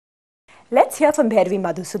Let's hear from Bhairavi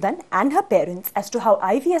Madhusudan and her parents as to how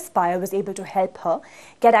Ivy Aspire was able to help her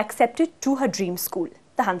get accepted to her dream school,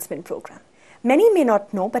 the Huntsman program. Many may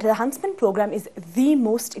not know, but the Huntsman program is the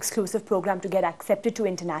most exclusive program to get accepted to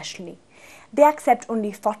internationally. They accept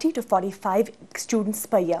only 40 to 45 students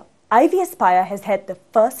per year. Ivy Aspire has had the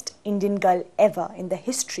first Indian girl ever in the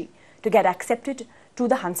history to get accepted to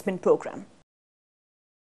the Huntsman program.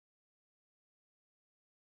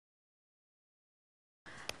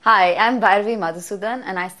 Hi, I'm Bhairavi Madhusudan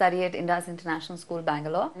and I study at Indus International School,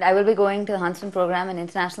 Bangalore. And I will be going to the Huntsman program in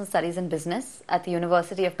International Studies and Business at the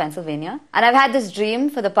University of Pennsylvania. And I've had this dream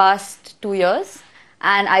for the past 2 years,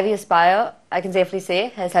 and Ivy Aspire, I can safely say,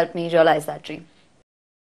 has helped me realize that dream.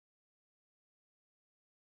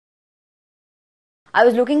 I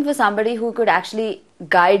was looking for somebody who could actually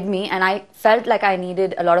guide me, and I felt like I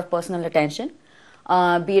needed a lot of personal attention.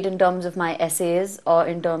 Be it in terms of my essays or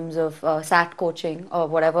in terms of SAT coaching or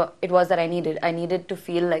whatever it was that I needed. I needed to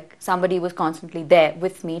feel like somebody was constantly there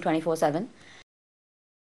with me 24/7.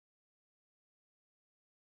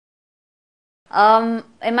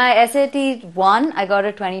 In my SAT 1, I got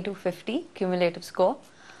a 2250 cumulative score.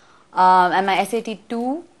 And my SAT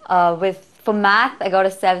 2, for math, I got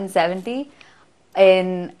a 770.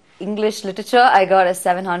 In English literature, I got a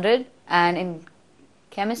 700. And in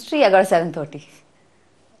chemistry, I got a 730.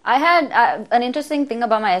 I had an interesting thing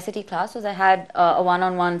about my SAT class was I had a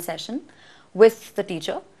one-on-one session with the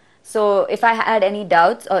teacher. So if I had any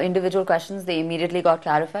doubts or individual questions, they immediately got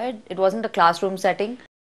clarified. It wasn't a classroom setting.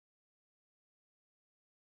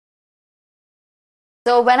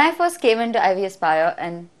 So when I first came into Ivy Aspire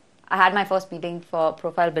and I had my first meeting for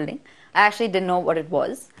profile building, I actually didn't know what it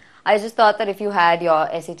was. I just thought that if you had your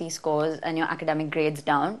SAT scores and your academic grades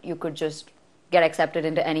down, you could just get accepted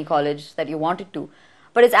into any college that you wanted to.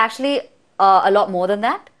 But it's actually a lot more than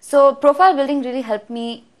that. So profile building really helped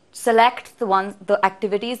me select the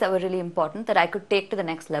activities that were really important that I could take to the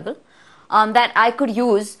next level, that I could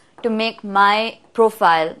use to make my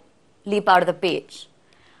profile leap out of the page.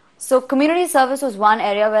 So community service was one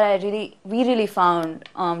area where we really found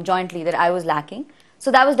jointly that I was lacking.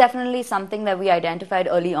 So that was definitely something that we identified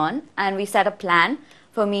early on, and we set a plan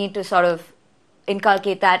for me to sort of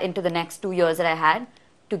inculcate that into the next 2 years that I had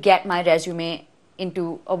to get my resume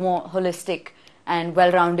into a more holistic and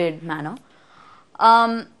well-rounded manner.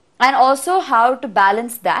 And also how to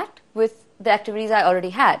balance that with the activities I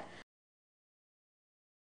already had.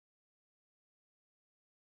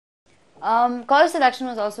 College selection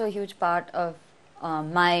was also a huge part of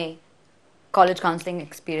my college counseling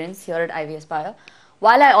experience here at Ivy Aspire.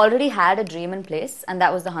 While I already had a dream in place, and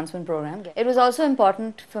that was the Huntsman program, it was also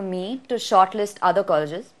important for me to shortlist other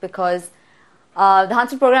colleges because the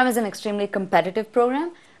Huntsman program is an extremely competitive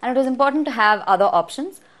program, and it was important to have other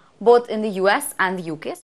options, both in the US and the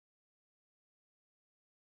UK.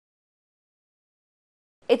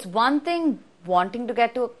 It's one thing wanting to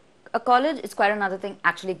get to a college, it's quite another thing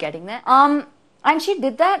actually getting there. And she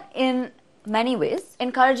did that in many ways,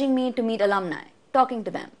 encouraging me to meet alumni, talking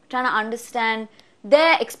to them, trying to understand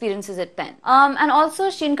their experiences at Penn. And also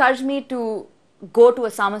she encouraged me to go to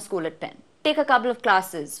a summer school at Penn, take a couple of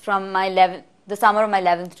classes from the summer of my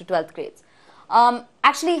 11th to 12th grades.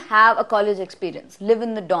 Actually have a college experience, live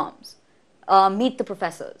in the dorms, meet the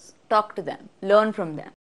professors, talk to them, learn from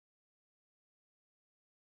them.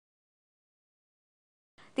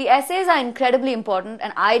 The essays are incredibly important,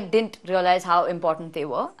 and I didn't realize how important they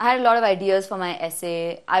were. I had a lot of ideas for my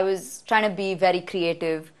essay. I was trying to be very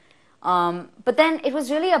creative. But then it was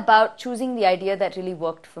really about choosing the idea that really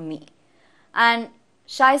worked for me. And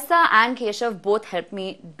Shaista and Keshav both helped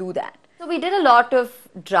me do that. So we did a lot of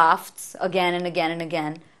drafts again and again and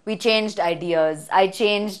again. We changed ideas. I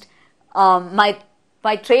changed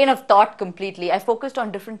my train of thought completely. I focused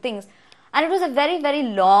on different things. And it was a very, very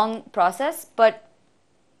long process, but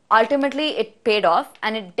ultimately it paid off,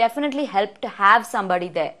 and it definitely helped to have somebody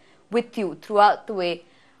there with you throughout the way.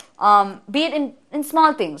 Be it in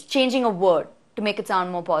small things, changing a word to make it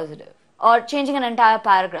sound more positive, or changing an entire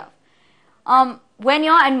paragraph. When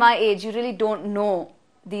you're at my age, you really don't know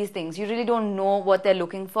these things. You really don't know what they're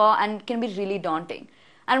looking for, and it can be really daunting.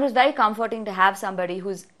 And it was very comforting to have somebody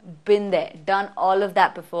who's been there, done all of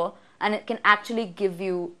that before, and it can actually give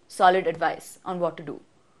you solid advice on what to do.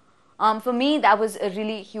 For me, that was a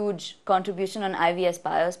really huge contribution on Ivy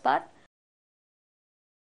Aspire's part.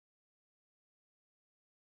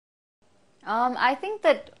 I think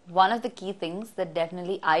that one of the key things that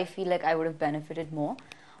definitely I feel like I would have benefited more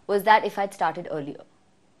was that if I'd started earlier.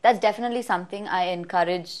 That's definitely something I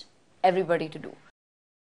encourage everybody to do.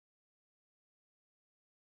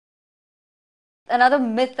 Another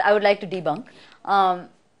myth I would like to debunk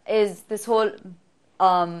is this whole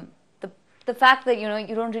the fact that you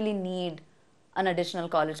don't really need an additional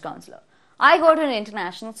college counselor. I go to an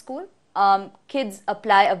international school. Kids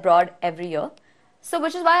apply abroad every year, so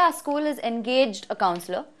which is why our school has engaged a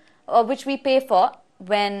counselor, which we pay for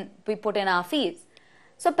when we put in our fees.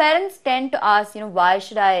 So parents tend to ask, why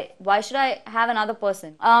should I have another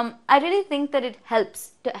person? I really think that it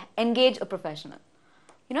helps to engage a professional.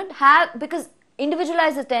 Because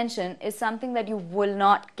individualized attention is something that you will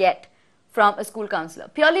not get from a school counselor,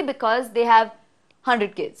 purely because they have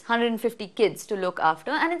 100 kids, 150 kids to look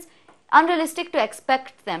after, and it's unrealistic to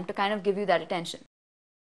expect them to kind of give you that attention.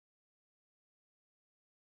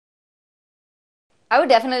 I would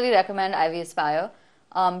definitely recommend Ivy Aspire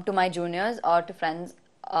to my juniors or to friends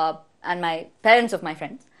and my parents of my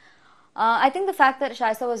friends. I think the fact that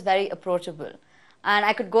Shaista was very approachable and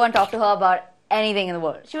I could go and talk to her about anything in the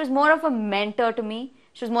world. She was more of a mentor to me.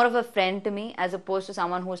 She was more of a friend to me as opposed to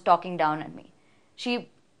someone who was talking down at me. She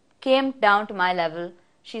came down to my level.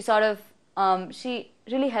 She sort of, she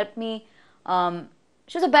really helped me.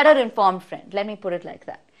 She was a better informed friend, let me put it like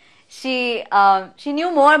that. She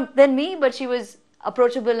knew more than me, but she was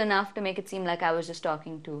approachable enough to make it seem like I was just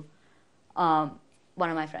talking to one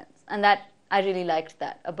of my friends. And that, I really liked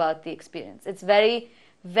that about the experience. It's very,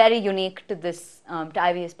 very unique to this, to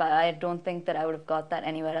Ivy Aspire. I don't think that I would have got that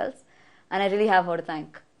anywhere else. And I really have her to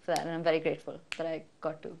thank for that. And I'm very grateful that I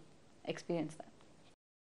got to experience that.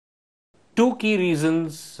 Two key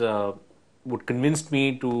reasons would convince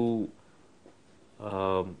me to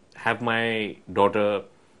have my daughter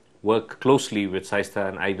work closely with Shaista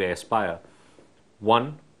and Ivy Aspire.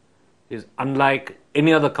 One is, unlike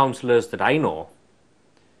any other counselors that I know,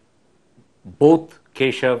 both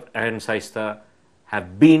Keshav and Shaista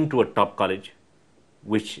have been to a top college,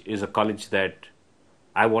 which is a college that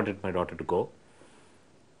I wanted my daughter to go.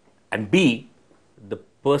 And B, the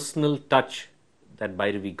personal touch that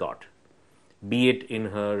Bhairavi got, be it in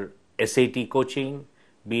her SAT coaching,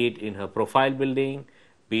 be it in her profile building,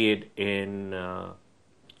 be it in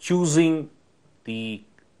choosing the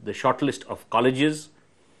shortlist of colleges.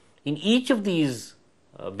 In each of these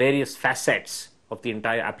various facets of the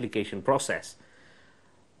entire application process,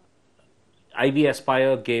 Ivy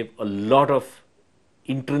Aspire gave a lot of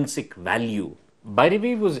intrinsic value.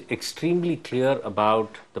 Bhairavi was extremely clear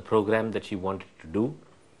about the program that she wanted to do.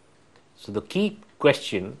 So the key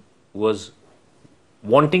question was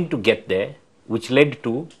wanting to get there, which led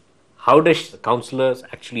to how does the counselors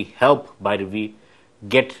actually help Bhairavi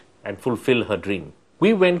get and fulfill her dream.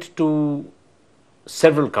 We went to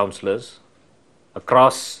several counselors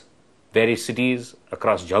across various cities,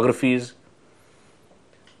 across geographies.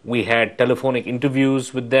 We had telephonic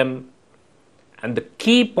interviews with them. And the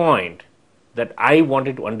key point that I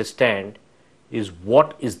wanted to understand is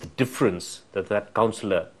what is the difference that that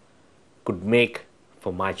counselor could make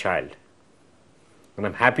for my child. And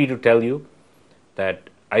I'm happy to tell you that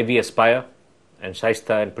Ivy Aspire, and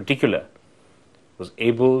Shaista in particular, was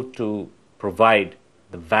able to provide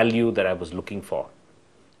the value that I was looking for.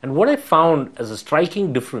 And what I found as a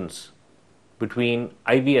striking difference between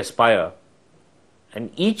Ivy Aspire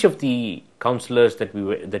and each of the counselors that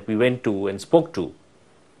we went to and spoke to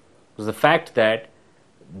was the fact that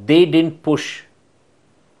they didn't push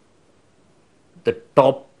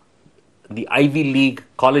the Ivy League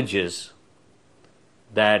colleges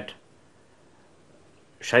that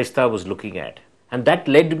Shaista was looking at. And that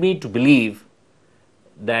led me to believe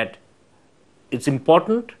that it's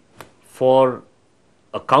important for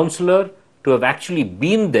a counselor to have actually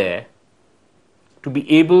been there to be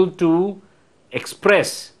able to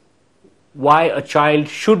express why a child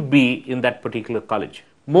should be in that particular college.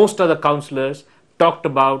 Most other counselors talked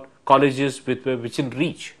about colleges which were within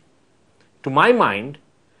reach. To my mind,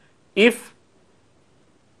 if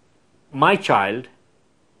my child,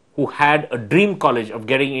 who had a dream college of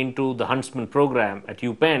getting into the Huntsman program at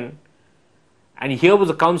UPenn, and here was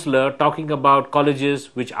a counselor talking about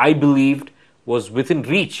colleges which I believed was within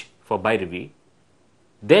reach for Bhairavi,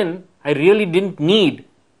 then I really didn't need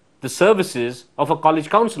the services of a college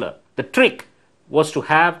counselor. The trick was to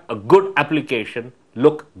have a good application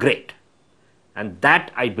look great. And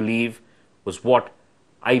that, I believe, was what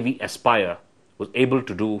Ivy Aspire was able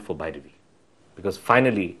to do for Bhairavi. Because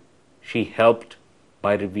finally, she helped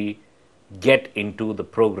Bhairavi get into the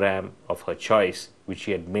program of her choice, which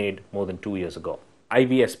she had made more than 2 years ago.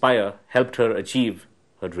 Ivy Aspire helped her achieve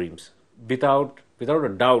her dreams. Without a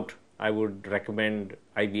doubt, I would recommend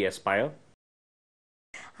Ivy Aspire.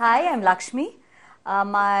 Hi, I'm Lakshmi.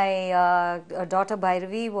 My daughter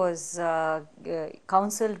Bhairavi was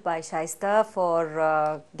counseled by Shaista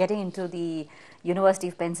for getting into the University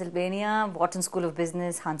of Pennsylvania, Wharton School of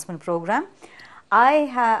Business, Huntsman program.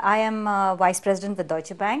 I am Vice President with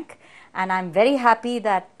Deutsche Bank, and I'm very happy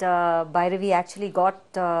that Bhairavi actually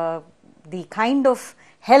got the kind of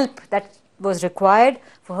help that was required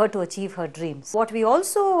for her to achieve her dreams. What we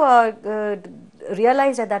also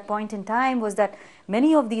realized at that point in time was that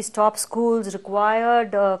many of these top schools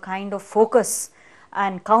required a kind of focus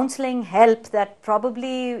and counseling help that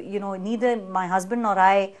probably, neither my husband nor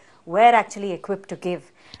I were actually equipped to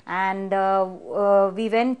give. And we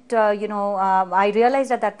went, I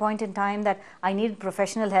realized at that point in time that I needed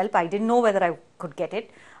professional help. I didn't know whether I could get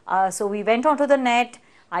it. So we went onto the net.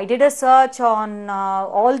 I did a search on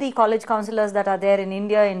all the college counselors that are there in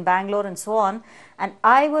India, in Bangalore and so on. And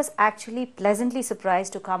I was actually pleasantly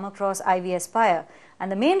surprised to come across Ivy Aspire.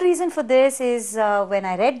 And the main reason for this is when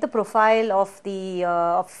I read the profile of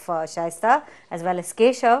Shaista as well as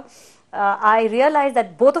Keshav, I realized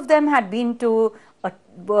that both of them had been to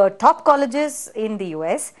top colleges in the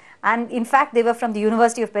US, and in fact they were from the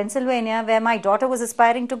University of Pennsylvania, where my daughter was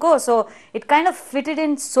aspiring to go. So it kind of fitted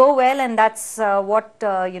in so well, and that's what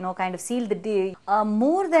kind of sealed the deal.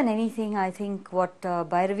 More than anything, I think what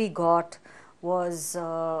Bhairavi got was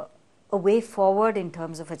a way forward in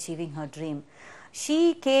terms of achieving her dream.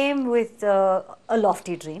 She came with a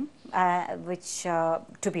lofty dream, which,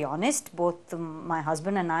 to be honest, both my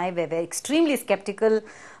husband and I were extremely skeptical,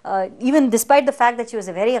 even despite the fact that she was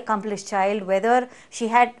a very accomplished child, whether she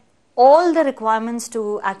had all the requirements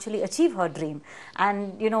to actually achieve her dream.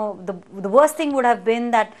 And, the worst thing would have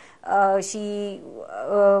been that she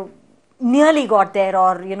nearly got there,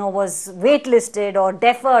 or was waitlisted or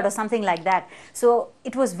deferred or something like that. So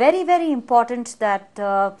it was very, very important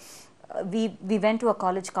that we went to a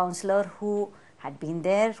college counselor who had been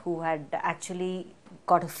there, who had actually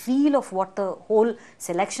got a feel of what the whole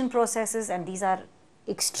selection process is, and these are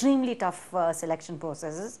extremely tough selection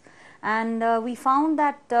processes. And we found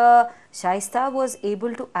that Shaista was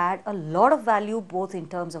able to add a lot of value, both in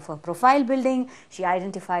terms of her profile building. She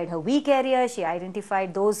identified her weak areas, she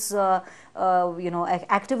identified those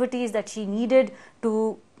activities that she needed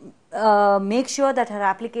to make sure that her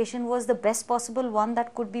application was the best possible one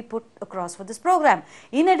that could be put across for this program.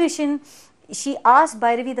 In addition, she asked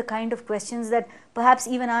Bhairavi the kind of questions that perhaps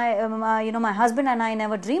even my husband and I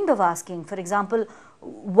never dreamed of asking. For example,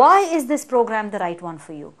 why is this program the right one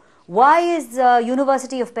for you? Why is the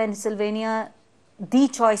University of Pennsylvania the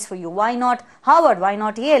choice for you? Why not Harvard? Why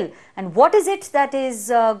not Yale? And what is it that is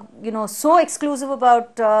so exclusive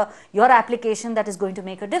about your application that is going to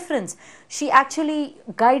make a difference? She actually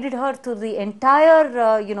guided her through the entire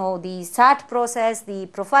the SAT process, the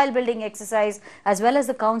profile building exercise, as well as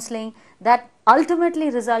the counseling, that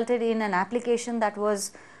ultimately resulted in an application that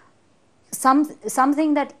was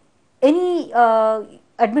something that any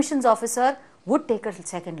admissions officer would take a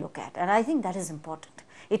second look at. And I think that is important.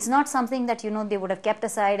 It's not something that they would have kept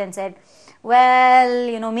aside and said,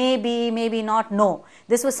 well, maybe not. No,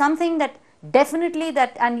 this was something that definitely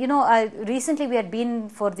recently we had been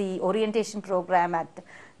for the orientation program at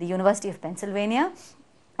the University of Pennsylvania,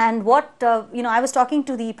 and I was talking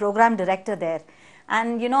to the program director there,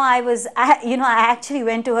 and I actually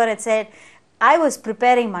went to her and said, I was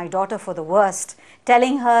preparing my daughter for the worst,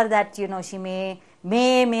 telling her that she may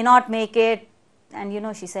not make it.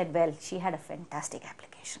 And she said, well, she had a fantastic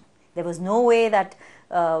application. There was no way that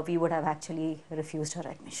we would have actually refused her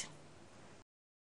admission.